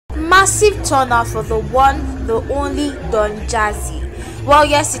massive turnout for the one, the only Don Jazzy. Well,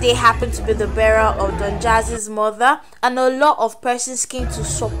 yesterday happened to be the burial of Don Jazzy's mother, and a lot of persons came to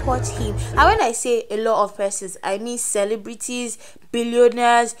support him. And when I say a lot of persons, I mean celebrities,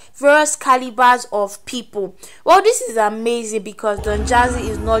 billionaires, various calibers of people. Well, this is amazing because Don Jazzy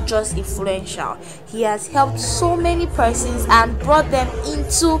is not just influential. He has helped so many persons and brought them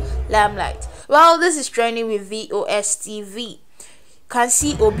into limelight. Well, this is trending with VOS TV. Can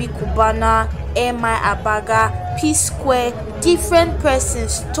see Obi Cubana, MI Abaga, P Square, different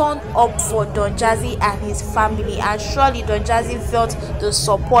persons turn up for Don Jazzy and his family, and surely Don Jazzy felt the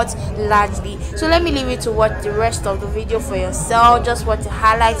support largely. So let me leave you to watch the rest of the video for yourself. Just watch the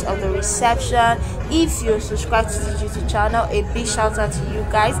highlights of the reception. If you're subscribed to the YouTube channel, a big shout out to you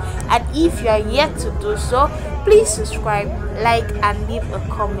guys, and if you are yet to do so, please subscribe, like, and leave a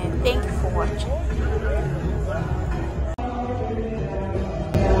comment. Thank you for watching.